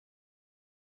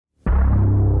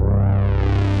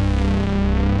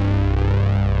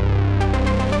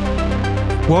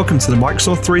Welcome to the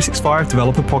Microsoft 365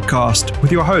 Developer Podcast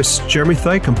with your hosts, Jeremy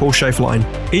Thake and Paul Schaeflein.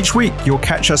 Each week, you'll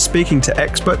catch us speaking to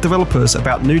expert developers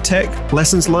about new tech,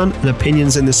 lessons learned, and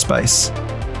opinions in this space.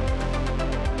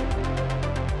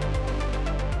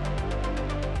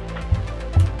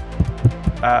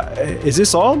 Is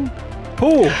this on?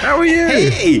 Paul, how are you?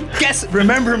 Hey, guess,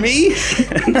 remember me?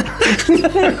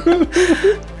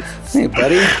 Hey,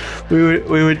 buddy.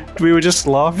 We were just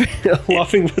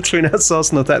laughing between ourselves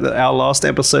and the fact that our last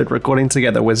episode recording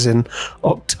together was in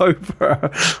October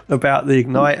about the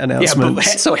Ignite announcement. Yeah,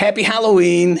 so happy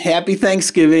Halloween, happy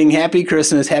Thanksgiving, happy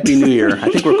Christmas, happy New Year.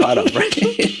 I think we're caught up,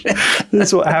 right?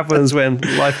 That's what happens when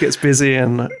life gets busy,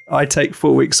 and I take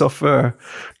 4 weeks off for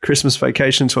Christmas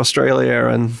vacation to Australia.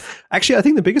 And actually, I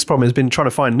think the biggest problem has been trying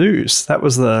to find news. That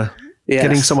was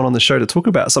getting someone on the show to talk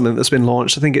about something that's been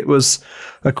launched. I think it was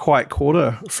a quiet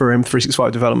quarter for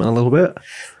M365 development a little bit.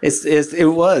 It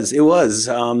was.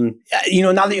 Now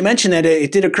that you mention that,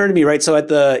 it did occur to me, right? So at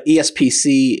the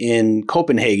ESPC in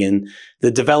Copenhagen, the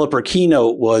developer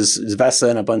keynote was Vesa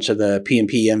and a bunch of the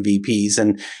PnP MVPs.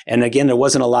 And again, there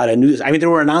wasn't a lot of news. I mean, there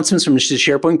were announcements from the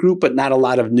SharePoint group, but not a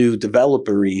lot of new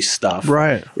developer-y stuff.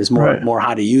 Right. It's more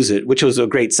how to use it, which was a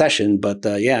great session. But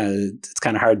it's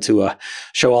kind of hard to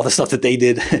show all the stuff that they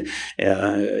did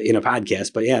in a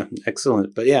podcast. But yeah,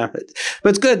 excellent. But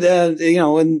it's good.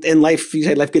 In life, you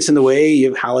say life gets in the way. You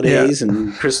have holidays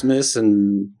and Christmas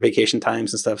and vacation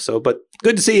times and stuff. So, but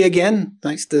good to see you again.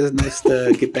 Nice to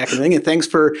get back in the thing.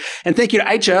 And thank you to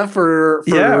Aicha for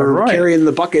carrying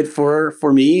the bucket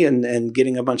for me and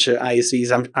getting a bunch of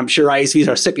ISVs. I'm sure ISVs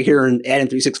are sick of hearing Admin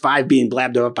 365 being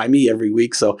blabbed up by me every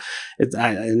week. So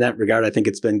in that regard, I think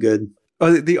it's been good.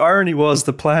 Oh, the irony was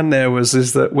the plan there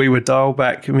is that we would dial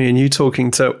back, me and you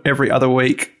talking to every other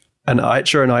week, and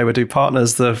Aicha and I would do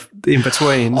partners the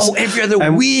in-betweens. Oh, every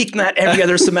other week, not every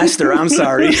other semester. I'm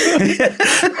sorry.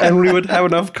 And we would have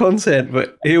enough content,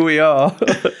 but here we are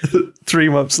 3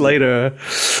 months later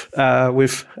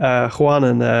with Juan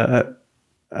and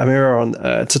Amira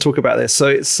on to talk about this. So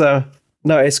it's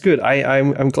good.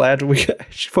 I'm glad we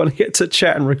finally get to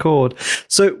chat and record.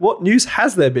 So what news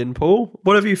has there been, Paul?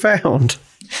 What have you found?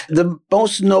 The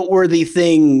most noteworthy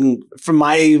thing from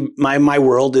my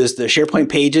world is the SharePoint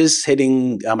pages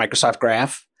hitting Microsoft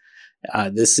Graph.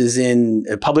 This is in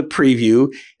a public preview,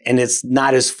 and it's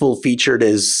not as full featured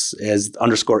as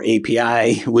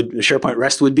 _API SharePoint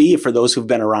REST would be for those who've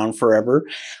been around forever.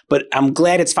 But I'm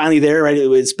glad it's finally there. Right?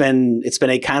 It's been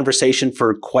a conversation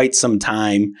for quite some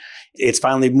time. It's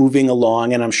finally moving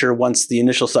along, and I'm sure once the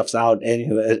initial stuff's out,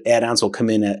 add-ons will come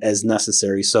in as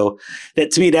necessary. So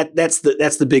that to me, that's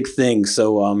the big thing.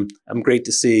 So I'm great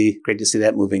to see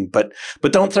that moving. But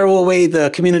don't throw away the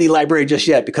community library just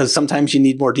yet, because sometimes you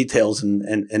need more details, and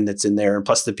it's in there, and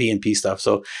plus the PnP stuff.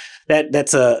 So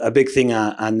that's a big thing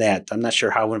on that. I'm not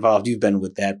sure how involved you've been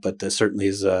with that, but certainly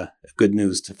is good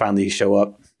news to finally show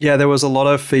up. Yeah, there was a lot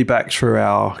of feedback through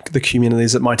the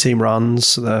communities that my team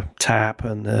runs, the TAP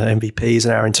and the MVPs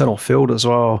and our internal field as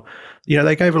well.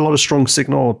 They gave a lot of strong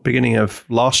signal beginning of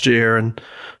last year, and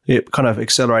it kind of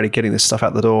accelerated getting this stuff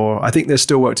out the door. I think there's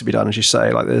still work to be done, as you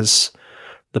say. Like there's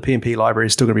the PnP library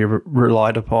is still going to be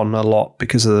relied upon a lot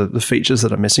because of the features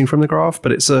that are missing from the graph,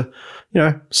 but it's a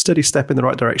steady step in the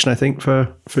right direction, I think,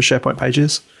 for SharePoint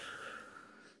pages.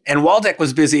 And Waldeck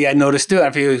was busy, I noticed too.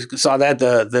 If you saw that,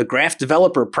 the Graph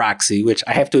Developer Proxy, which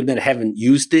I have to admit I haven't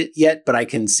used it yet, but I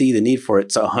can see the need for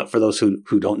it. So for those who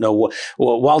don't know,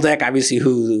 Waldeck, obviously,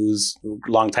 who's a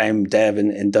longtime dev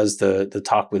and does the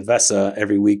talk with Vesa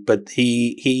every week, but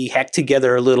he hacked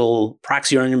together a little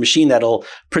proxy on your machine that'll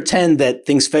pretend that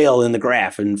things fail in the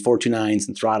graph, and 429s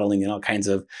and throttling and all kinds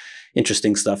of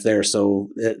interesting stuff there. So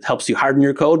it helps you harden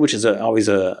your code, which is always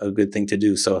a good thing to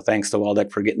do. So thanks to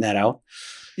Waldeck for getting that out.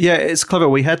 Yeah, it's clever.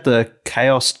 We had the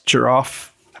Chaos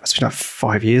Giraffe. It's been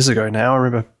 5 years ago now. I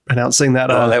remember announcing that.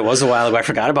 That was a while ago. I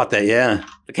forgot about that. Yeah,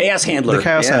 the Chaos Handler. The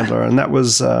Chaos Handler, and that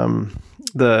was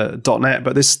the .NET.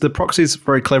 But the proxy is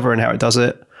very clever in how it does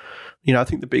it. I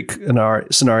think the big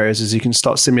scenarios is you can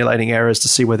start simulating errors to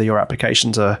see whether your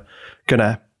applications are going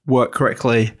to work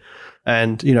correctly,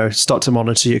 and start to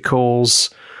monitor your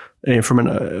calls from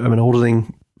an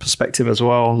auditing perspective as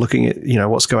well, looking at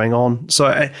what's going on.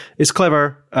 So it's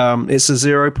clever. It's a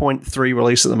 0.3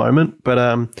 release at the moment,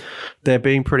 but they're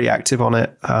being pretty active on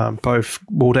it. Both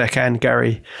Waldeck and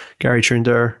Gary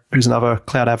Trinder, who's another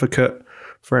cloud advocate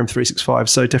for M365.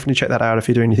 So definitely check that out if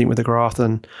you're doing anything with the graph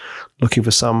and looking for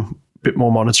some bit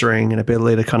more monitoring and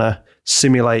ability to kind of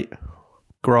simulate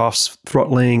graphs,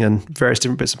 throttling, and various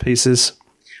different bits and pieces.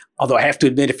 Although I have to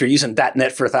admit, if you're using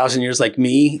 .NET for 1,000 years like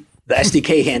me, The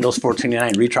SDK handles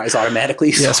 429 retries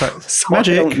automatically. Yeah, so, right. so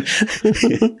Magic.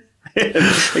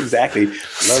 Exactly.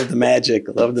 Love the magic.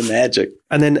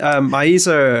 And then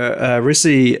Maiza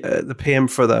Rissi, the PM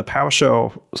for the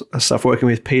PowerShell stuff, working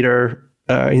with Peter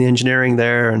in engineering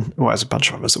there, and there's a bunch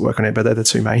of others that work on it, but they're the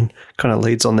two main kind of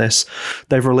leads on this.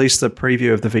 They've released a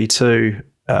preview of the V2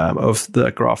 of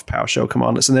the Graph PowerShell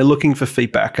commandlets, and they're looking for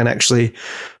feedback. And actually,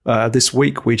 this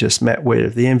week we just met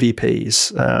with the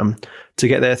MVPs to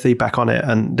get their feedback on it,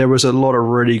 and there was a lot of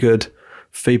really good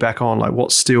feedback on like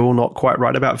what's still not quite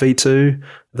right about V2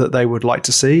 that they would like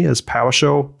to see as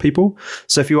PowerShell people.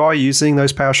 So if you are using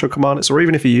those PowerShell commandlets, or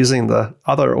even if you're using the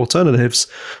other alternatives,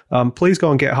 please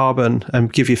go on GitHub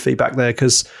and give your feedback there,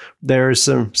 because there is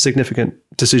some significant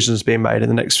decisions being made in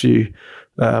the next few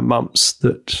months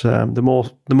that the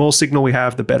more signal we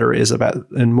have, the better it is about,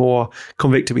 and more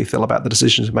convicted we feel about the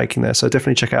decisions we're making there. So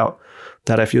definitely check out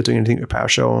that if you're doing anything with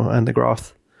PowerShell and the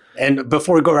Graph. And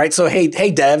before we go, right, so hey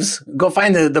devs, go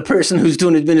find the person who's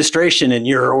doing administration in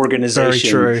your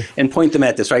organization. Very true. And point them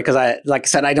at this, right? Because like I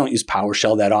said, I don't use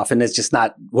PowerShell that often. It's just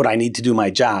not what I need to do my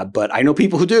job. But I know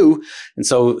people who do, and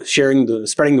so spreading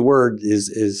the word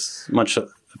is much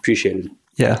appreciated.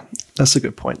 Yeah, that's a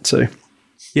good point too.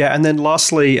 Yeah, and then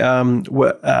lastly,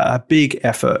 a big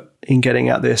effort in getting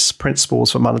out this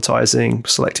principles for monetizing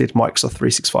selected Microsoft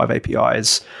 365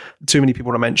 APIs. Too many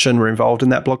people to mention were involved in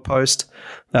that blog post.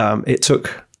 It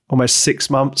took almost 6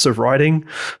 months of writing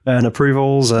and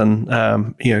approvals and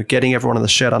getting everyone in the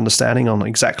shared understanding on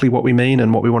exactly what we mean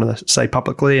and what we want to say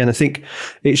publicly. And I think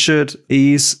it should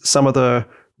ease some of the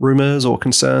rumors or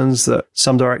concerns that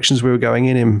some directions we were going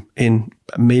in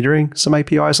metering some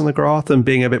APIs on the Graph and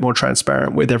being a bit more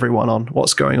transparent with everyone on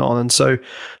what's going on. And so,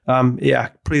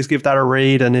 please give that a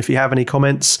read. And if you have any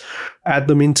comments, add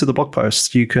them into the blog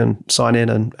post. You can sign in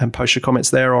and post your comments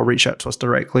there, or reach out to us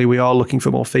directly. We are looking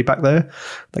for more feedback there.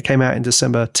 That came out in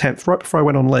December 10th, right before I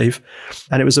went on leave.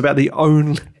 And it was about the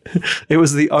only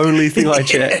thing I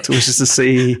checked, which is to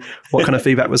see what kind of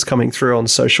feedback was coming through on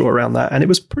social around that. And it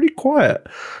was pretty quiet,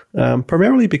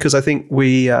 primarily because I think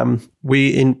we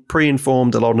pre-informed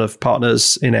a lot of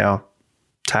partners in our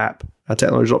TAP, our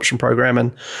Technology Adoption Program,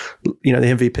 and the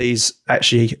MVPs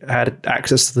actually had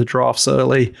access to the drafts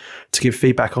early to give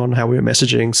feedback on how we were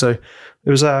messaging. So it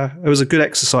was a good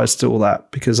exercise to do all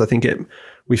that, because I think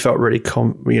we felt really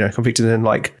convicted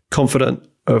and confident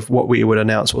of what we would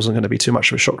announce wasn't going to be too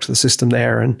much of a shock to the system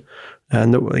there, and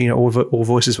all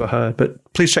voices were heard.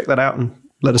 But please check that out and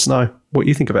let us know what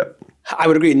you think of it. I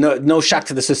would agree. No shock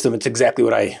to the system. It's exactly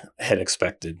what I had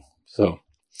expected.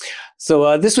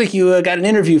 So this week you got an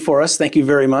interview for us. Thank you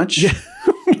very much. Yeah.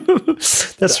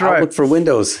 That's right. Outlook for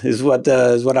Windows is what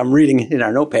I'm reading in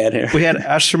our notepad here. We had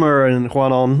Ashima and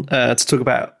Juan on to talk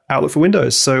about Outlook for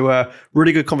Windows. So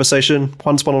really good conversation.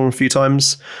 Juan's been on a few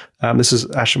times. This is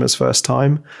Ashima's first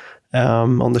time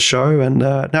on the show. And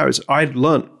I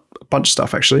learned a bunch of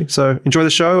stuff, actually. So enjoy the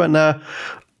show, and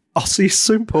I'll see you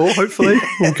soon, Paul, hopefully.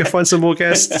 We'll go find some more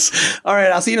guests. All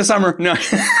right, I'll see you in the summer. No.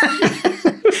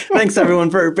 Thanks, everyone,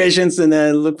 for your patience, and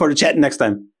look forward to chatting next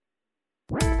time.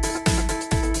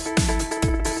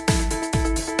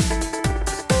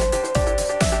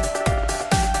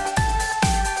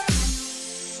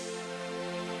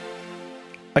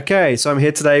 Okay, so I'm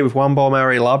here today with Juan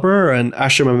Balmari-Labra and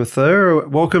Ashima Mathur.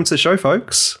 Welcome to the show,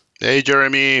 folks. Hey,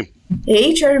 Jeremy.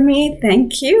 Hey, Jeremy.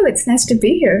 Thank you. It's nice to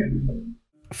be here.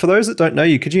 For those that don't know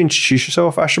you, could you introduce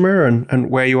yourself, Ashima, and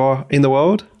where you are in the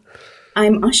world?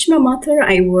 I'm Ashima Mathur.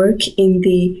 I work in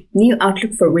the new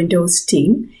Outlook for Windows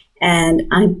team, and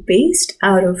I'm based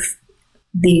out of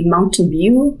the Mountain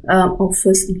View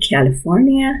office in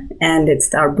California, and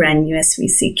it's our brand new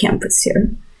SVC campus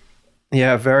here.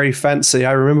 Yeah, very fancy.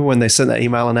 I remember when they sent that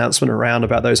email announcement around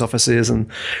about those offices and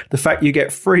the fact you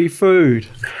get free food.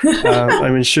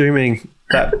 I'm assuming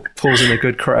that pulls in a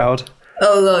good crowd.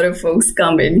 A lot of folks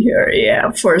come in here,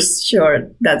 yeah, for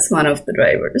sure. That's one of the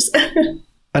drivers.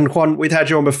 And Juan, we'd had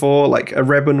you on before, like a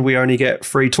Redmond, we only get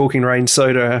free Talking Rain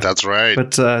soda. That's right.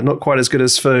 But not quite as good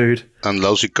as food. And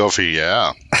lousy coffee,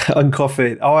 yeah. And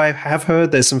coffee. Oh, I have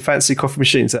heard there's some fancy coffee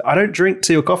machines. I don't drink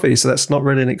tea or coffee, so that's not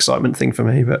really an excitement thing for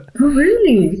me. But oh,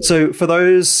 really? So for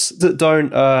those that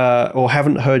don't or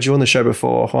haven't heard you on the show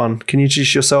before, Juan, can you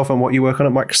introduce yourself and what you work on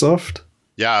at Microsoft?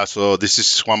 Yeah, so this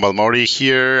is Juan Balmari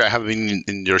here. I have been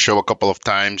in your show a couple of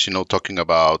times, talking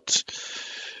about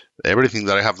everything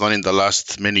that I have done in the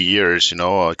last many years,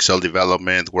 Excel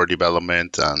development, Word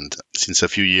development, and since a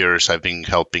few years, I've been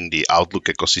helping the Outlook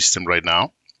ecosystem right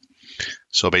now.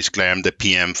 So basically, I'm the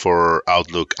PM for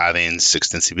Outlook add-ins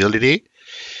extensibility.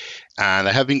 And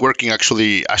I have been working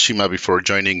actually, Ashima, before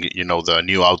joining, the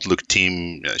new Outlook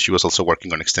team. She was also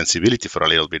working on extensibility for a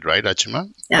little bit, right, Ashima?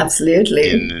 Absolutely.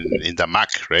 In the Mac,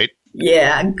 right?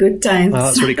 Yeah, good times. Oh,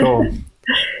 that's really cool.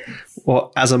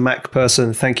 Well, as a Mac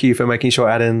person, thank you for making sure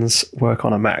add-ins work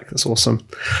on a Mac. That's awesome.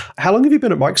 How long have you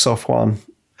been at Microsoft, Juan?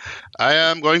 I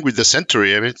am going with the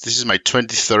century. I mean, this is my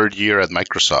 23rd year at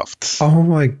Microsoft. Oh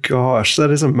my gosh, that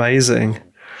is amazing.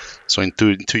 So in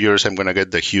two years, I'm going to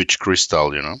get the huge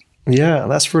crystal, Yeah,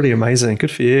 that's really amazing.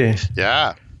 Good for you.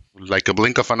 Yeah, like a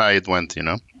blink of an eye it went,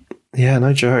 Yeah,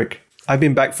 no joke. I've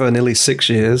been back for nearly 6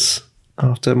 years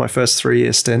after my first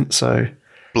 3-year stint, so...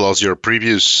 Plus your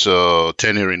previous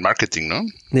tenure in marketing, no?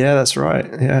 Yeah, that's right.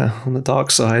 Yeah, on the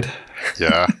dark side.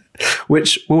 Yeah.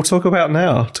 Which we'll talk about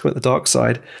now, talk about the dark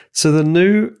side. So the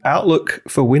new Outlook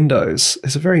for Windows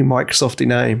is a very Microsofty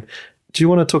name. Do you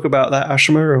want to talk about that,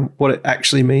 Ashima, and what it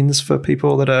actually means for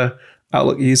people that are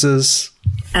Outlook users?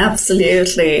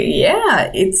 Absolutely.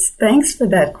 Yeah, thanks for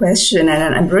that question.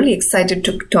 And I'm really excited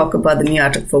to talk about the new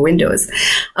Outlook for Windows.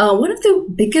 One of the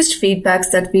biggest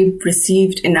feedbacks that we've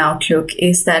received in Outlook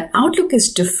is that Outlook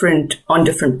is different on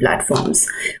different platforms.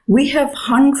 We have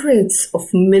hundreds of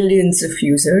millions of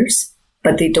users,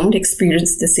 but they don't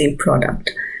experience the same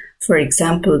product. For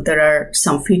example, there are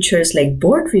some features like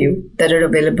board view that are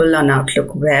available on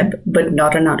Outlook Web, but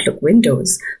not on Outlook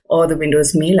Windows or the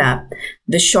Windows Mail app.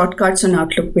 The shortcuts on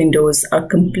Outlook Windows are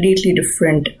completely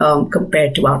different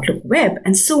compared to Outlook Web,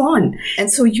 and so on.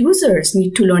 And so users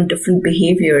need to learn different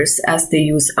behaviors as they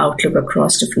use Outlook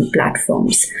across different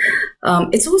platforms.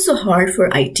 It's also hard for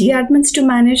IT admins to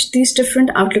manage these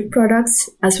different Outlook products,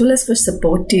 as well as for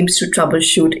support teams to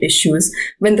troubleshoot issues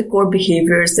when the core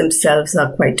behaviors themselves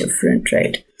are quite different,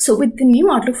 right? So with the new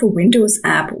Outlook for Windows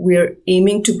app, we're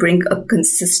aiming to bring a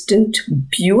consistent,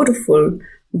 beautiful,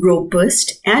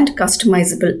 robust and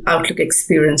customizable Outlook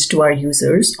experience to our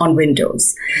users on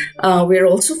Windows. We're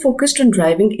also focused on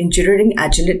driving engineering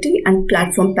agility and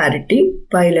platform parity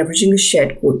by leveraging a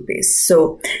shared code base.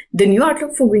 So the new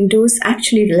Outlook for Windows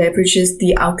actually leverages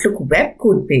the Outlook web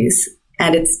code base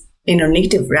and it's in a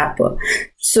native wrapper.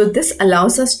 So this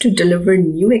allows us to deliver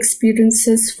new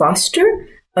experiences faster,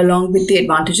 along with the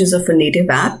advantages of a native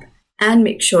app, and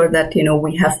make sure that,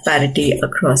 we have parity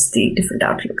across the different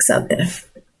Outlooks out there.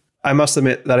 I must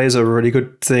admit that is a really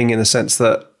good thing in the sense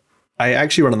that I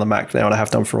actually run on the Mac now and I have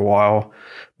done for a while.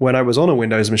 When I was on a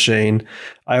Windows machine,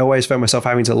 I always found myself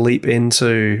having to leap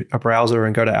into a browser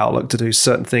and go to Outlook to do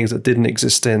certain things that didn't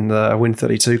exist in the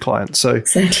Win32 client. So,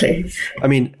 exactly. I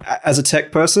mean, as a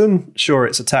tech person, sure,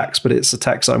 it's a tax, but it's a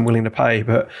tax I'm willing to pay.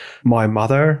 But my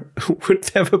mother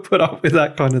would never put up with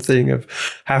that kind of thing of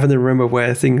having to remember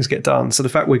where things get done. So the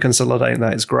fact we're consolidating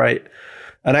that is great.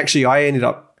 And actually, I ended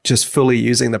up just fully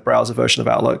using the browser version of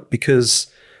Outlook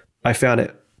because I found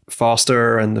it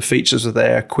faster and the features were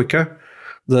there quicker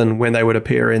than when they would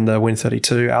appear in the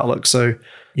Win32 Outlook. So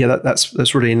yeah,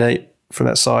 that's really neat from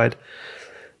that side.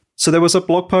 So there was a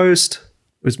blog post,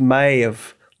 it was May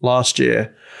of last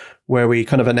year, where we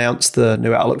kind of announced the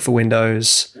new Outlook for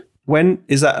Windows. When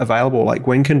is that available? Like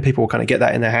when can people kind of get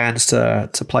that in their hands to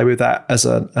play with that as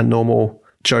a normal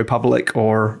Joe public,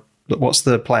 or what's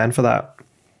the plan for that?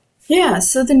 Yeah,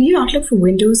 so the new Outlook for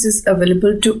Windows is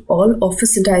available to all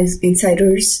Office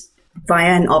Insiders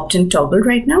via an opt-in toggle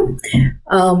right now.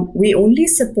 We only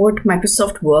support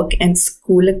Microsoft Work and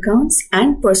School accounts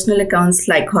and personal accounts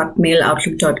like Hotmail,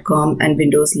 Outlook.com, and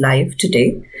Windows Live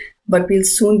today. But we'll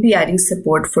soon be adding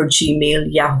support for Gmail,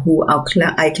 Yahoo,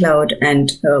 iCloud,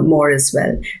 and more as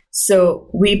well. So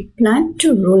we plan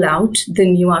to roll out the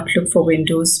new Outlook for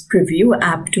Windows preview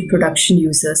app to production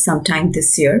users sometime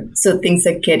this year. So things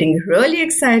are getting really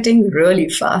exciting, really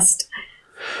fast.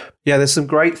 Yeah, there's some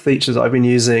great features I've been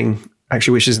using,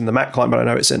 actually, which is in the Mac client, but I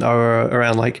know it's in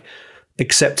around like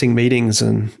accepting meetings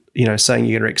and, saying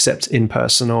you're going to accept in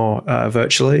person or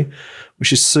virtually,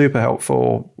 which is super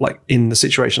helpful, like in the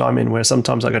situation I'm in where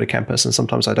sometimes I go to campus and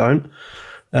sometimes I don't.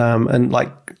 And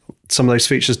like some of those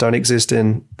features don't exist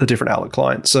in the different Outlook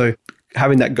clients. So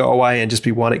having that go away and just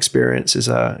be one experience is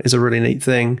a really neat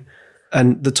thing.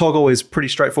 And the toggle is pretty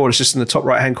straightforward. It's just in the top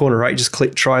right-hand corner, right? You just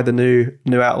click try the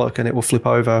new Outlook and it will flip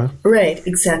over. Right,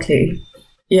 exactly.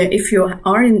 Yeah, if you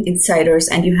are in Insiders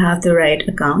and you have the right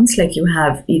accounts, like you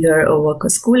have either a work or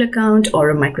school account or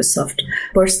a Microsoft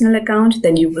personal account,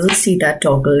 then you will see that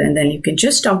toggle. And then you can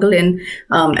just toggle in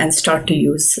and start to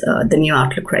use the new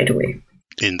Outlook right away.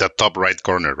 In the top right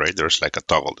corner, right? There's like a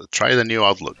toggle to try the new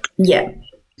Outlook. Yeah.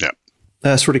 Yeah.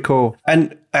 That's really cool.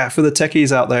 And for the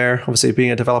techies out there, obviously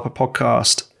being a developer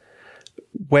podcast,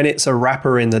 when it's a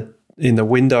wrapper in the in the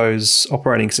Windows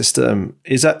operating system,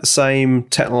 is that the same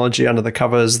technology under the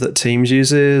covers that Teams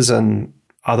uses and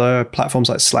other platforms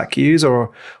like Slack use,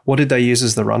 or what did they use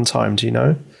as the runtime? Do you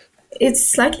know?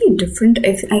 It's slightly different.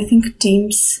 I think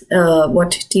Teams,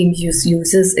 what Teams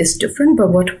uses is different,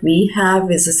 but what we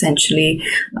have is essentially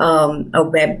a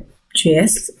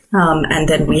Web.js, and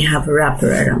then we have a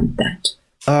wrapper around that.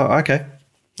 Oh, okay.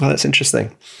 Oh, that's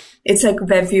interesting. It's like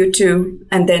WebView 2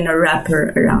 and then a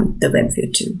wrapper around the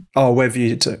WebView 2. Oh,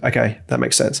 WebView 2. Okay, that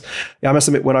makes sense. Yeah, I must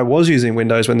admit, when I was using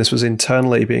Windows, when this was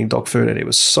internally being dog-fooded, it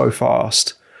was so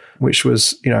fast, which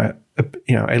was,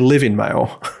 a living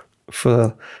mail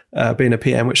for being a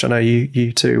PM, which I know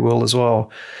you too will as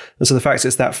well. And so the fact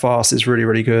it's that fast is really,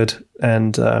 really good.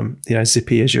 And,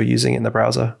 zippy as you're using it in the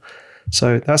browser.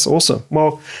 So that's awesome.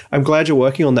 Well, I'm glad you're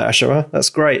working on that, Ashima. That's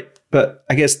great. But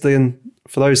I guess then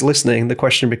for those listening, the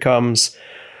question becomes,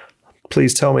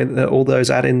 please tell me that all those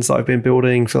add-ins that I've been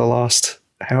building for the last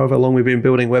however long we've been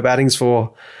building web add-ins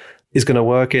for is going to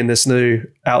work in this new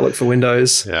Outlook for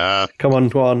Windows. Yeah. Come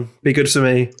on, be good for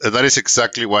me. That is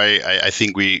exactly why I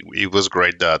think it was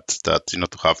great that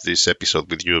to have this episode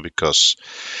with you, because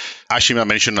Ashima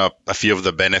mentioned a few of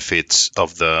the benefits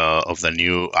of the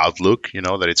new Outlook.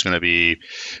 That it's going to be,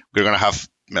 we're going to have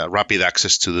rapid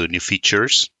access to the new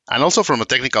features, and also from a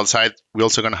technical side, we're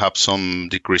also going to have some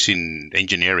decrease in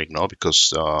engineering,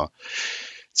 because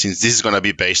since this is going to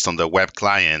be based on the web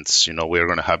clients, we're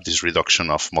going to have this reduction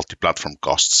of multi-platform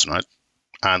costs, right?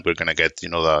 And we're going to get,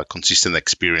 the consistent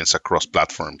experience across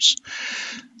platforms.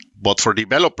 But for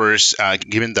developers,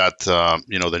 given that,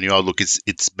 the new Outlook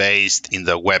it's based in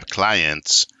the web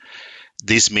clients,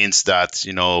 this means that,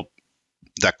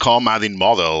 the COM add-in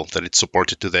model that it's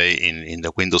supported today in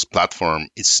the Windows platform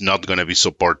is not going to be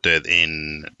supported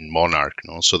in Monarch.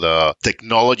 So the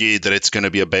technology that it's going to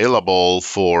be available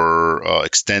for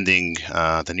extending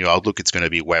the new Outlook, it's going to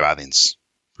be web add-ins,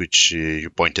 which you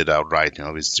pointed out, right?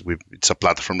 It's a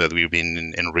platform that we've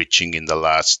been enriching in the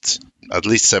last at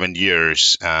least 7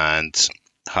 years and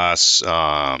has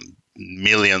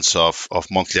millions of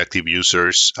monthly active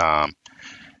users.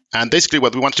 And basically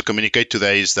what we want to communicate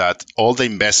today is that all the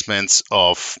investments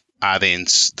of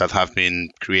add-ins that have been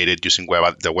created using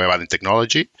the web add-in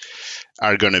technology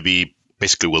are going to be,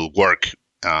 basically will work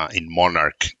in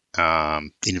Monarch.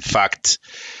 In fact,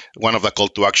 one of the call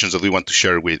to actions that we want to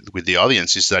share with the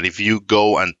audience is that if you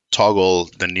go and toggle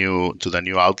to the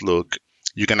new Outlook,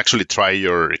 you can actually try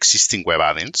your existing web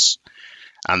add-ins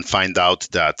and find out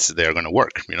that they're going to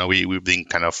work. We've been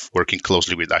kind of working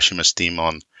closely with Ashima's team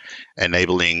on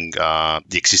enabling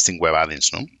the existing web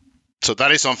add-ins. So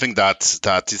that is something that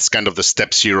is kind of the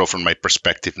step zero from my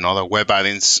perspective. The web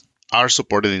add-ins are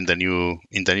supported in the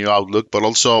new Outlook, but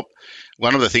also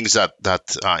one of the things that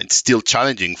it's still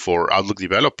challenging for Outlook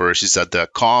developers is that the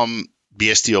COM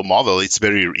BSTO model, it's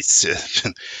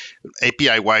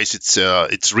API wise,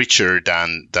 it's richer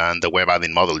than the web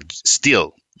add-in model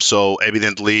still. So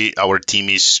evidently, our team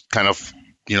is kind of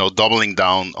doubling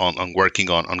down on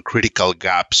working on critical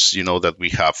gaps that we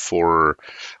have for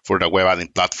the web add-in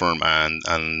platform,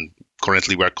 and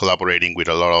currently we're collaborating with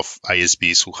a lot of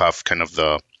ISVs who have kind of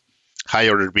the high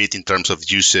order bit in terms of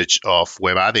usage of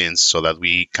web add-ins, so that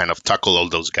we kind of tackle all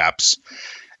those gaps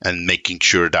and making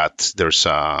sure that there's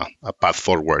a path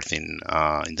forward in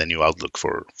the new Outlook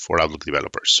for Outlook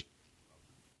developers.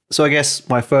 So I guess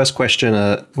my first question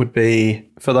would be,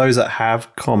 for those that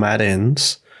have COM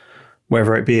add-ins,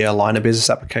 whether it be a line of business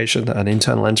application that an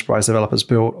internal enterprise developer's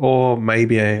built, or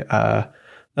maybe an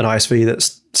ISV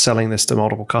that's selling this to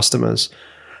multiple customers,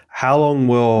 how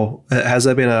long has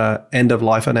there been an end of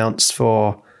life announced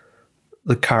for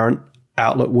the current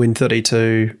Outlook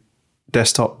Win32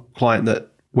 desktop client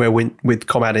with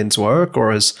COM add-ins work,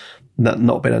 or has that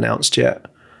not been announced yet?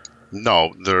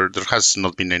 No, there has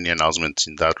not been any announcements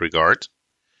in that regard.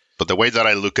 But the way that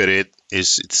I look at it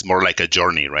is it's more like a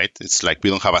journey, right? It's like we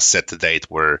don't have a set date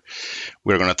where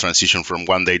we're going to transition from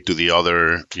one day to the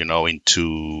other,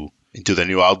 into the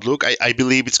new Outlook. I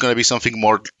believe it's going to be something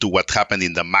more to what happened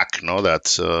in the Mac,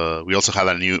 that we also had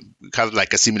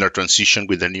a similar transition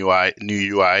with the new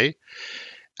UI.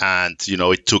 And,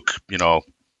 it took, a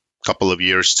couple of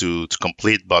years to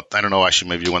complete. But I don't know, Ashima,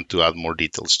 maybe you want to add more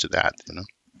details to that,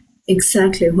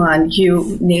 Exactly, Juan.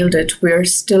 You nailed it. We're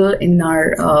still in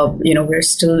our, we're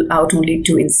still out only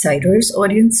to insiders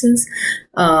audiences.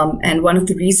 And one of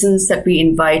the reasons that we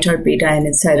invite our beta and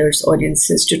insiders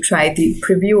audiences to try the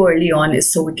preview early on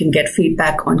is so we can get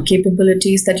feedback on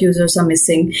capabilities that users are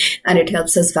missing, and it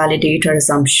helps us validate our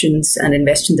assumptions and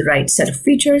invest in the right set of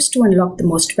features to unlock the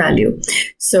most value.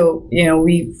 So,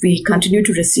 we continue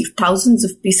to receive thousands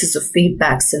of pieces of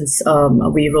feedback since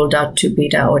we rolled out to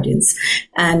beta audience.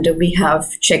 And we have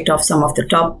checked off some of the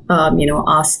top,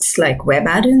 asks like web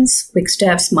add-ins, quick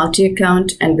steps,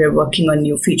 multi-account, and we're working on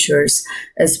new features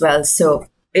as well. So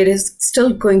it is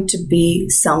still going to be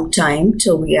some time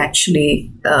till we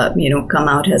actually, come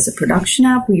out as a production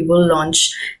app. We will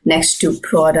launch Next2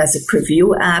 Prod as a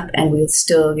preview app, and we'll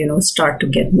still, start to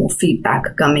get more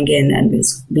feedback coming in, and we'll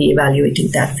be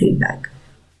evaluating that feedback.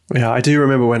 Yeah, I do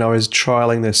remember when I was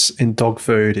trialing this in dog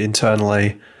food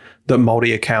internally, that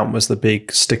multi-account was the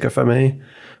big sticker for me,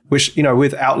 which,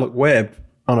 with Outlook Web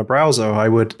on a browser, I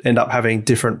would end up having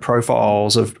different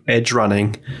profiles of Edge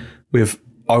running with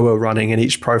OA running in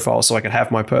each profile, so I could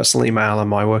have my personal email and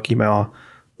my work email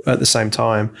at the same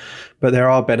time. But there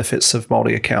are benefits of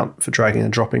multi-account for dragging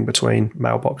and dropping between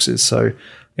mailboxes. So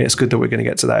it's good that we're going to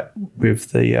get to that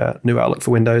with the new Outlook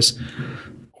for Windows.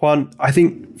 Juan, I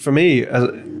think for me,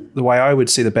 the way I would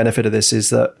see the benefit of this is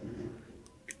that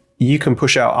you can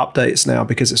push out updates now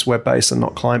because it's web-based and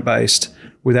not client-based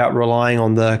without relying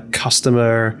on the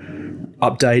customer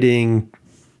updating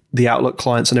the Outlook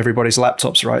clients on everybody's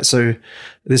laptops, right? So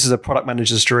this is a product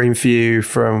manager's dream for you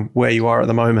from where you are at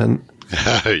the moment.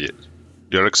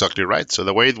 You're exactly right. So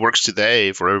the way it works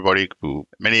today for everybody,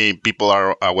 many people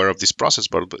are aware of this process,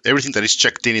 but everything that is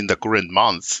checked in the current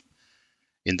month,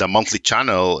 in the monthly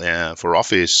channel for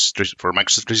Office, for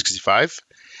Microsoft 365,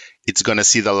 it's going to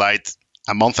see the light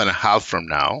a month and a half from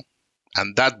now.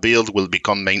 And that build will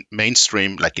become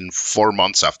mainstream like in 4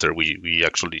 months after we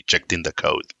actually checked in the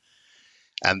code.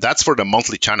 And that's for the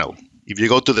monthly channel. If you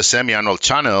go to the semi-annual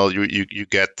channel, you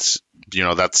get,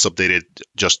 that's updated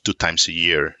just 2 times a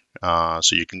year.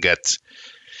 So you can get,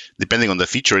 depending on the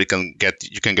feature,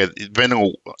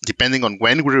 depending on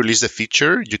when we release the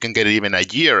feature, you can get it even a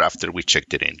year after we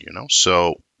checked it in,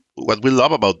 So what we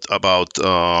love about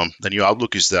the new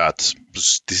Outlook is that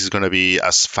this is going to be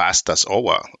as fast as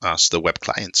OWA, as the web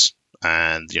clients.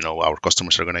 And, our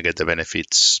customers are going to get the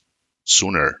benefits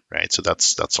sooner, right? So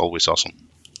that's always awesome.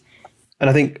 And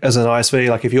I think as an ISV,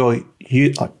 like if you're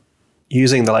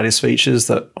using the latest features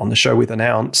that on the show we've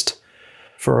announced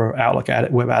for Outlook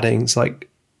web addings, like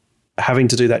having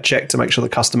to do that check to make sure the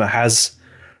customer has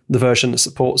the version that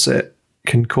supports it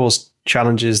can cause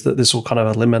challenges that this will kind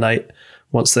of eliminate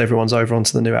once everyone's over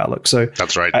onto the new Outlook. So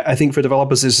that's right. I think for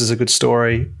developers, this is a good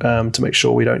story to make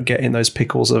sure we don't get in those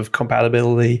pickles of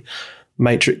compatibility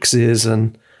matrices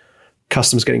and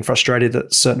customers getting frustrated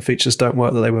that certain features don't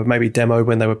work that they were maybe demoed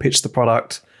when they were pitched the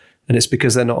product, and it's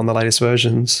because they're not on the latest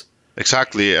versions.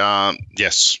 Exactly.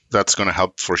 Yes, that's going to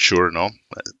help for sure. No,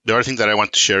 the other thing that I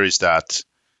want to share is that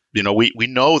we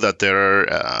know that there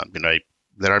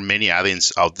are many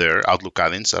add-ins out there, Outlook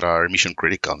add-ins that are mission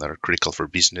critical, that are critical for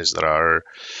business, that are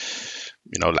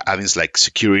add-ins like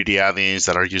security add-ins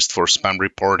that are used for spam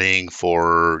reporting,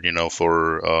 for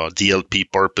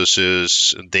DLP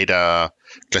purposes, data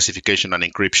classification and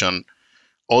encryption.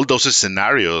 All those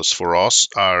scenarios for us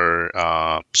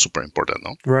are super important,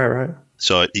 no? Right.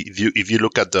 So if you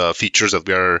look at the features that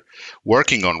we are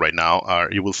working on right now,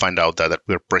 you will find out that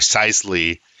we're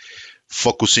precisely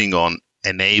focusing on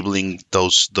enabling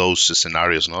those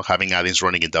scenarios, having add-ins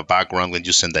running in the background when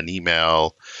you send an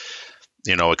email,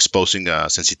 exposing a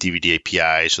sensitivity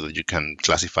API so that you can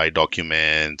classify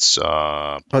documents.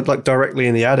 Like directly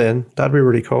in the add-in, that'd be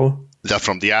really cool. That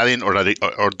from the add-in, or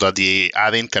that the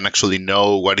add-in can actually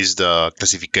know what is the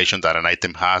classification that an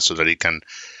item has, so that it can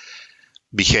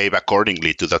behave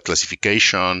accordingly to that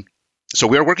classification. So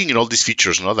we are working in all these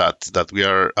features, that we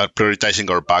are prioritizing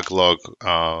our backlog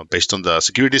based on the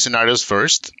security scenarios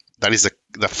first. That is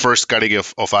the first category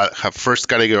of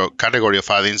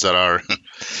add-ins that are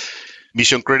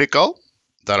mission critical,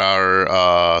 that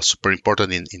are super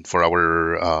important for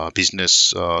our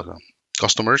business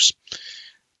customers.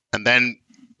 And then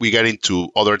we get into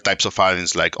other types of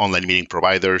add-ins like online meeting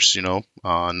providers.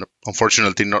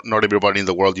 Unfortunately, not everybody in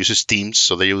the world uses Teams,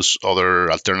 so they use other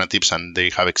alternatives, and they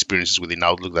have experiences within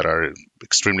Outlook that are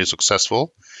extremely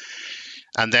successful.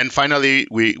 And then finally,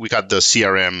 we got the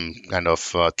CRM kind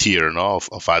of tier of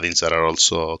add-ins that are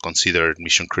also considered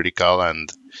mission critical,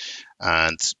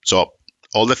 and so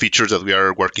all the features that we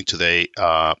are working today,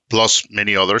 plus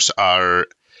many others, are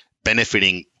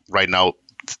benefiting right now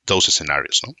those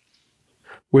scenarios. No?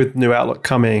 With new Outlook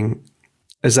coming,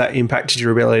 has that impacted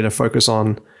your ability to focus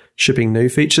on shipping new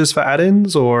features for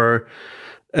add-ins, or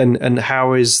And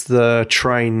how is the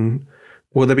train?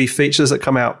 Will there be features that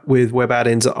come out with web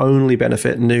add-ins that only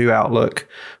benefit new Outlook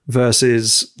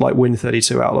versus like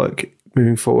Win32 Outlook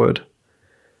moving forward?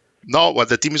 No, what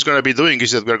the team is going to be doing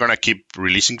is that we're going to keep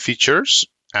releasing features.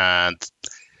 And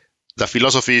the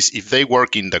philosophy is if they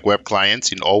work in the web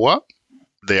clients in OWA,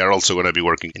 they are also going to be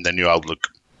working in the new Outlook.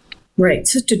 Right.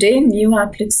 So today, new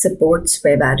Outlook supports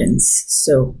web add-ins.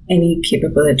 So any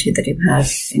capability that you have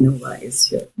in OWA is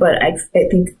here. But I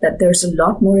think that there's a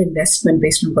lot more investment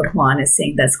based on what Juan is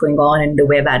saying that's going on in the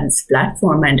web add-ins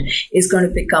platform and is going to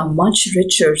become much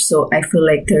richer. So I feel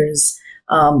like there's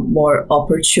more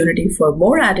opportunity for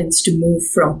more add-ins to move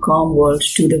from COM world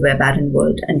to the web add-in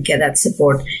world and get that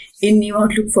support in new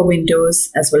Outlook for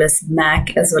Windows as well as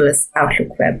Mac as well as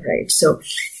Outlook Web, right? So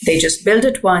they just build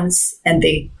it once and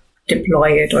they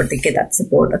deploy it or they get that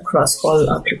support across all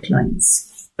Outlook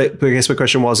clients. I guess my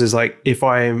question is like, if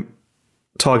I'm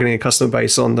targeting a customer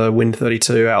base on the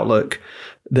Win32 Outlook,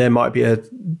 there might be a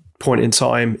point in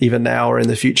time, even now or in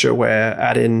the future, where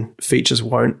add-in features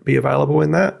won't be available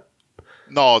in that?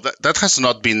 No, that has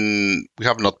not been. We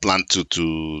have not planned to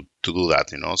do that.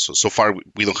 So far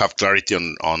we don't have clarity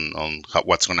on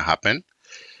what's going to happen.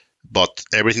 But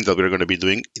everything that we're going to be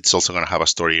doing, it's also going to have a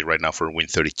story right now for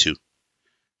Win32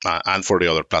 and for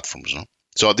the other platforms.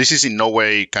 So this is in no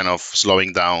way kind of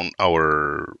slowing down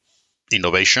our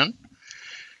innovation,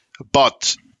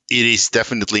 but it is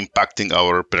definitely impacting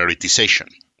our prioritization.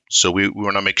 So we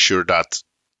want to make sure that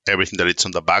everything that is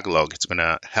on the backlog, it's going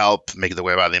to help make the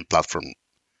web add-in platform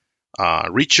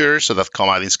richer so that COM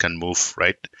add-ins can move,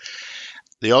 right?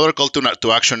 The other call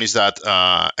to action is that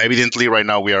evidently right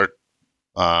now we are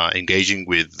engaging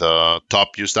with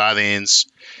top used add-ins.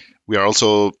 We are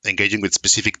also engaging with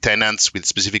specific tenants, with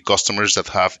specific customers that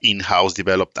have in-house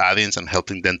developed add-ins and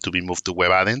helping them to be moved to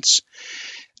web add-ins.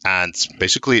 And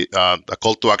basically, a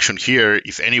call to action here,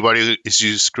 if anybody is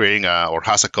just creating or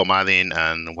has a COM add-in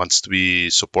and wants to be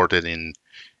supported in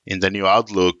the new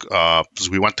Outlook, because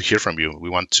we want to hear from you. We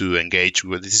want to engage.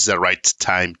 This is the right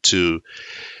time to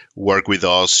work with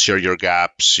us, share your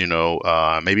gaps.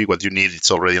 Maybe what you need,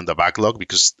 it's already on the backlog,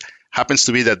 because happens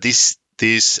to be that these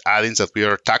add-ins that we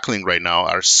are tackling right now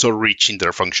are so rich in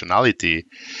their functionality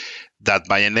that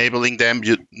by enabling them,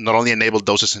 you not only enable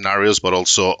those scenarios, but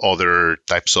also other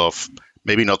types of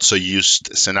maybe not so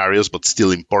used scenarios, but still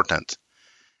important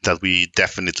that we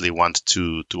definitely want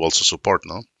to also support.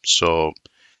 So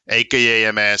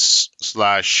AKAMS/dev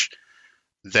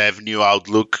new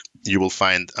Outlook, you will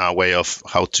find a way of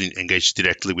how to engage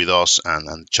directly with us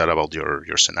and chat about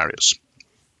your scenarios.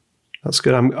 That's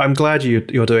good. I'm glad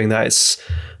you're doing that.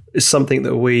 It's something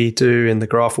that we do in the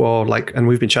Graph world, and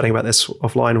we've been chatting about this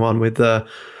offline one with the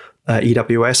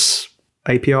EWS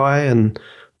API and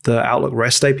the Outlook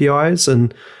REST APIs.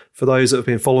 And for those that have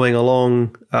been following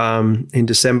along, in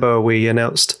December, we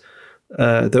announced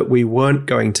that we weren't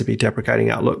going to be deprecating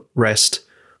Outlook REST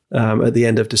at the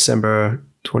end of December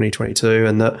 2022,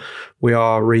 and that we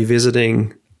are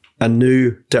revisiting a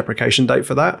new deprecation date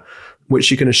for that,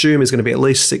 which you can assume is going to be at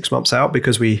least 6 months out,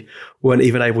 because we weren't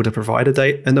even able to provide a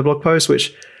date in the blog post,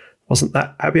 which wasn't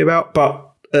that happy about.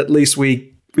 But at least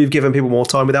we've given people more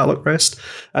time with Outlook REST.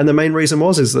 And the main reason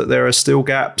is that there are still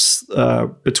gaps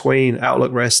between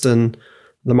Outlook REST and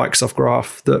the Microsoft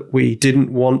Graph that we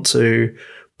didn't want to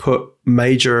put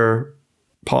major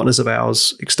partners of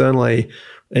ours externally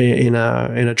in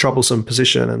a troublesome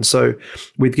position. And so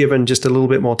we've given just a little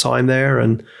bit more time there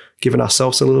and given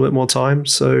ourselves a little bit more time.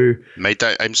 So, mate,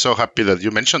 I'm so happy that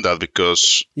you mentioned that,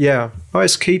 because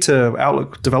it's key to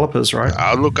Outlook developers, right?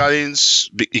 Outlook add-ins,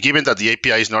 given that the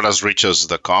API is not as rich as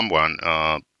the COM one,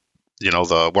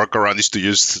 the workaround is to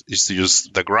use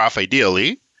the Graph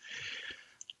ideally,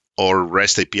 or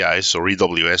REST APIs or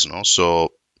EWS. So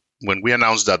when we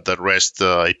announced that the REST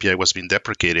API was being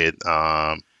deprecated,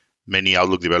 many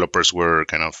Outlook developers were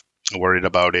kind of worried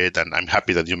about it, and I'm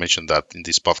happy that you mentioned that in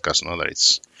this podcast. That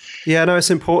it's it's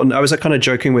important. I was kind of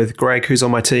joking with Greg, who's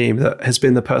on my team, that has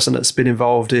been the person that's been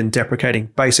involved in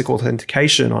deprecating basic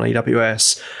authentication on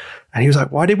AWS, and he was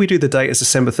like, "Why did we do the date as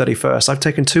December 31st? I've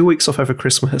taken 2 weeks off over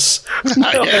Christmas.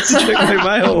 I had to check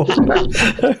my mail."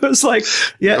 I was like,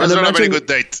 "Yeah, that's not a very good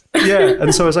date."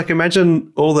 And so I was like,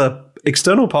 imagine all the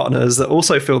external partners that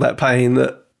also feel that pain,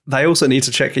 that they also need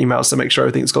to check emails to make sure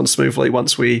everything's gone smoothly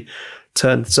once we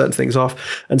turn certain things off.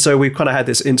 And so we've kind of had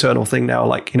this internal thing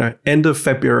now, end of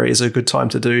February is a good time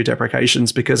to do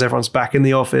deprecations because everyone's back in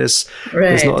the office. Right.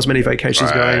 There's not as many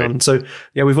vacations going on. So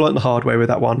we've learned the hard way with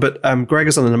that one. But Greg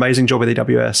has done an amazing job with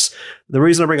EWS. The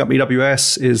reason I bring up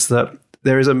EWS is that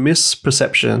there is a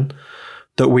misperception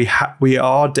that we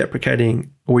are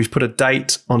deprecating, or we've put a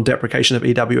date on deprecation of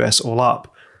EWS all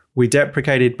up. We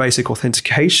deprecated basic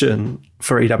authentication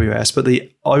for EWS, but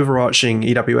the overarching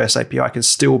EWS API can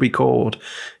still be called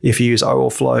if you use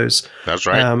OAuth flows. That's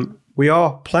right. We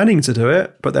are planning to do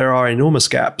it, but there are enormous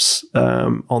gaps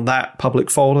on that.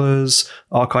 Public folders,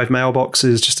 archive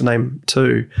mailboxes, just to name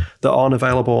two, that aren't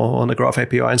available on the Graph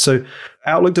API. And so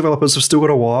Outlook developers have still got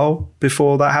a while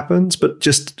before that happens, but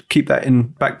just keep that in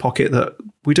back pocket that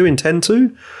we do intend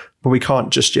to, but we can't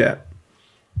just yet.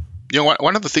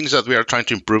 One of the things that we are trying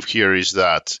to improve here is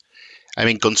that,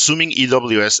 consuming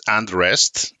EWS and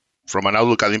REST from an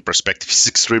Outlook admin perspective is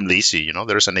extremely easy.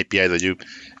 There's an API that you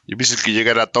basically you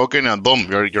get a token and boom,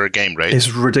 you're a game, right?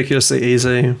 It's ridiculously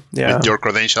easy. Yeah. With your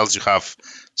credentials, you have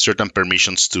certain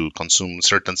permissions to consume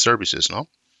certain services, no?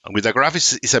 With the Graph,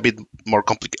 it's a bit more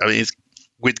complicated.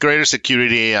 With greater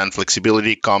security and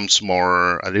flexibility comes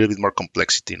a little bit more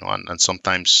complexity, and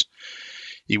sometimes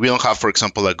if we don't have, for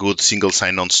example, a good single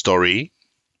sign-on story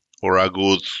or a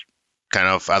good kind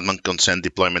of admin consent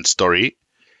deployment story,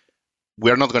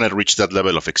 we are not going to reach that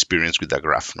level of experience with the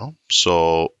Graph, no?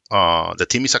 So the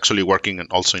team is actually working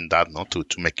also in that, no, to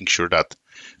making sure that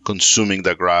consuming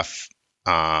the Graph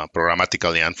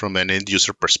programmatically and from an end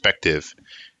user perspective,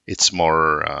 it's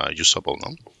more usable,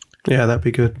 no? Yeah, that'd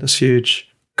be good. That's huge.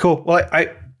 Cool. Well, I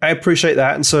appreciate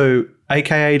that. And so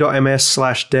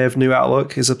aka.ms/dev new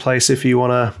Outlook is a place if you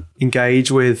want to engage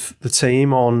with the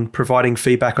team on providing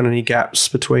feedback on any gaps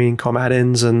between COM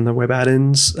add-ins and the web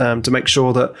add-ins to make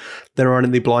sure that there aren't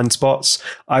any blind spots.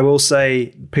 I will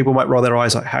say people might roll their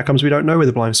eyes like, how comes we don't know where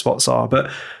the blind spots are? But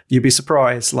you'd be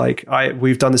surprised.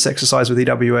 We've done this exercise with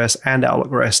EWS and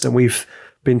Outlook REST, and we've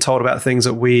been told about things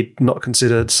that we'd not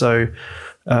considered. So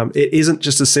it isn't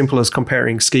just as simple as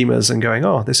comparing schemas and going,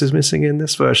 oh, this is missing in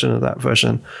this version or that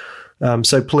version.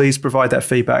 So please provide that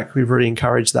feedback. We really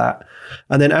encourage that.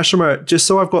 And then Ashima, just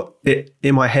so I've got it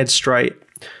in my head straight,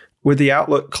 with the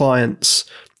Outlook clients,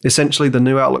 essentially the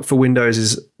new Outlook for Windows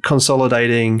is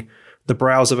consolidating the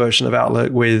browser version of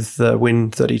Outlook with the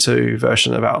Win32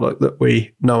 version of Outlook that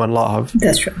we know and love.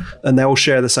 That's right. And they all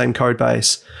share the same code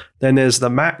base. Then there's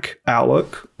the Mac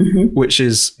Outlook, which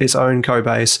is its own code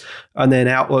base. And then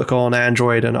Outlook on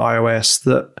Android and iOS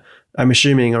that I'm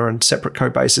assuming are on separate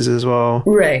code bases as well.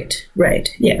 Right.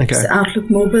 Yeah. Okay. So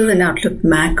Outlook Mobile and Outlook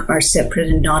Mac are separate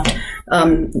and not,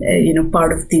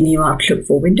 part of the new Outlook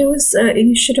for Windows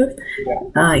initiative.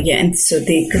 And so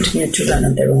they continue to run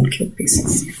on their own code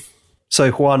bases. So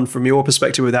Juan, from your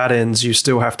perspective with add-ins, you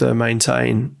still have to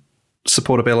maintain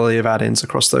supportability of add-ins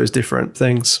across those different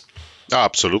things.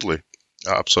 Absolutely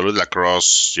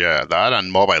across that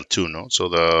and mobile too, no? So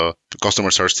the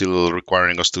customers are still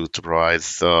requiring us to provide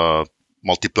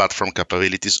multi-platform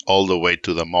capabilities all the way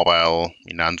to the mobile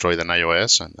in Android and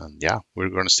iOS, and we're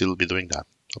going to still be doing that.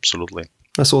 Absolutely.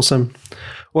 That's awesome.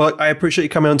 Well, I appreciate you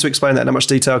coming on to explain that in that much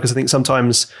detail, because I think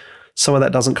sometimes some of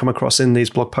that doesn't come across in these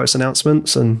blog post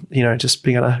announcements, and just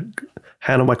being able to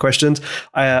handle my questions.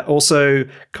 Also,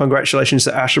 congratulations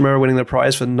to Ashima winning the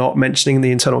prize for not mentioning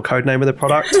the internal code name of the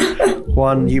product.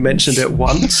 Juan, you mentioned it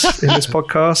once in this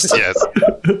podcast. Yes.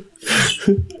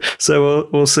 So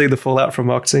we'll see the fallout from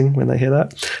marketing when they hear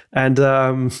that. And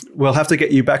we'll have to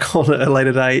get you back on at a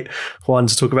later date, Juan,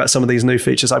 to talk about some of these new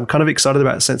features. I'm kind of excited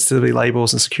about sensitivity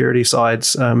labels and security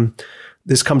sides.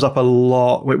 This comes up a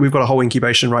lot. We've got a whole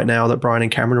incubation right now that Brian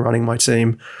and Cameron are running, my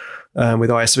team, with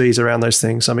ISVs around those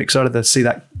things. So I'm excited to see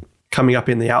that coming up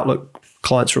in the Outlook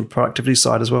clients from productivity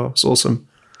side as well. It's awesome.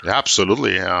 Yeah,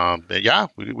 absolutely.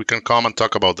 We can come and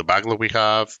talk about the backlog we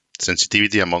have,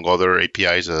 sensitivity, among other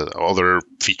APIs, other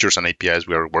features and APIs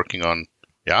we are working on.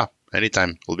 Yeah,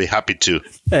 anytime. We'll be happy to.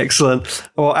 Excellent.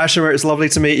 Well, Ashima, it's lovely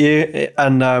to meet you,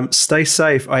 and stay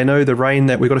safe. I know the rain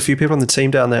that we've got a few people on the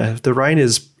team down there. The rain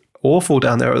is awful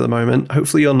down there at the moment.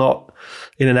 Hopefully you're not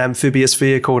in an amphibious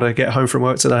vehicle to get home from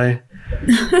work today.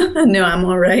 No, I'm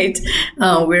all right.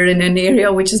 We're in an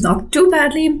area which is not too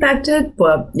badly impacted,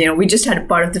 but we just had a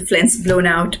part of the fence blown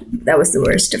out. That was the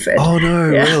worst of it. Oh no,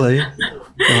 really?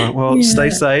 Right, well, stay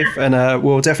safe, and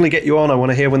we'll definitely get you on. I want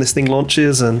to hear when this thing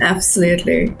launches. And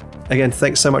absolutely. Again,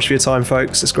 thanks so much for your time,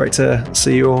 folks. It's great to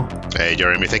see you all. Hey,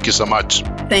 Jeremy, thank you so much.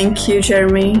 Thank you,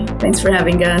 Jeremy. Thanks for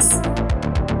having us.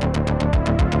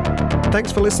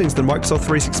 Thanks for listening to the Microsoft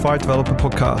 365 Developer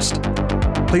Podcast.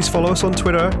 Please follow us on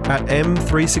Twitter at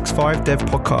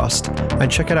M365DevPodcast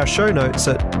and check out our show notes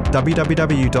at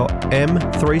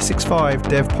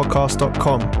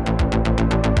www.m365devpodcast.com.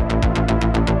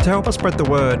 To help us spread the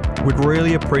word, we'd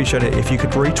really appreciate it if you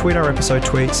could retweet our episode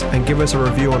tweets and give us a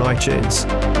review on iTunes.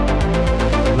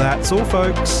 That's all,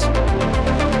 folks.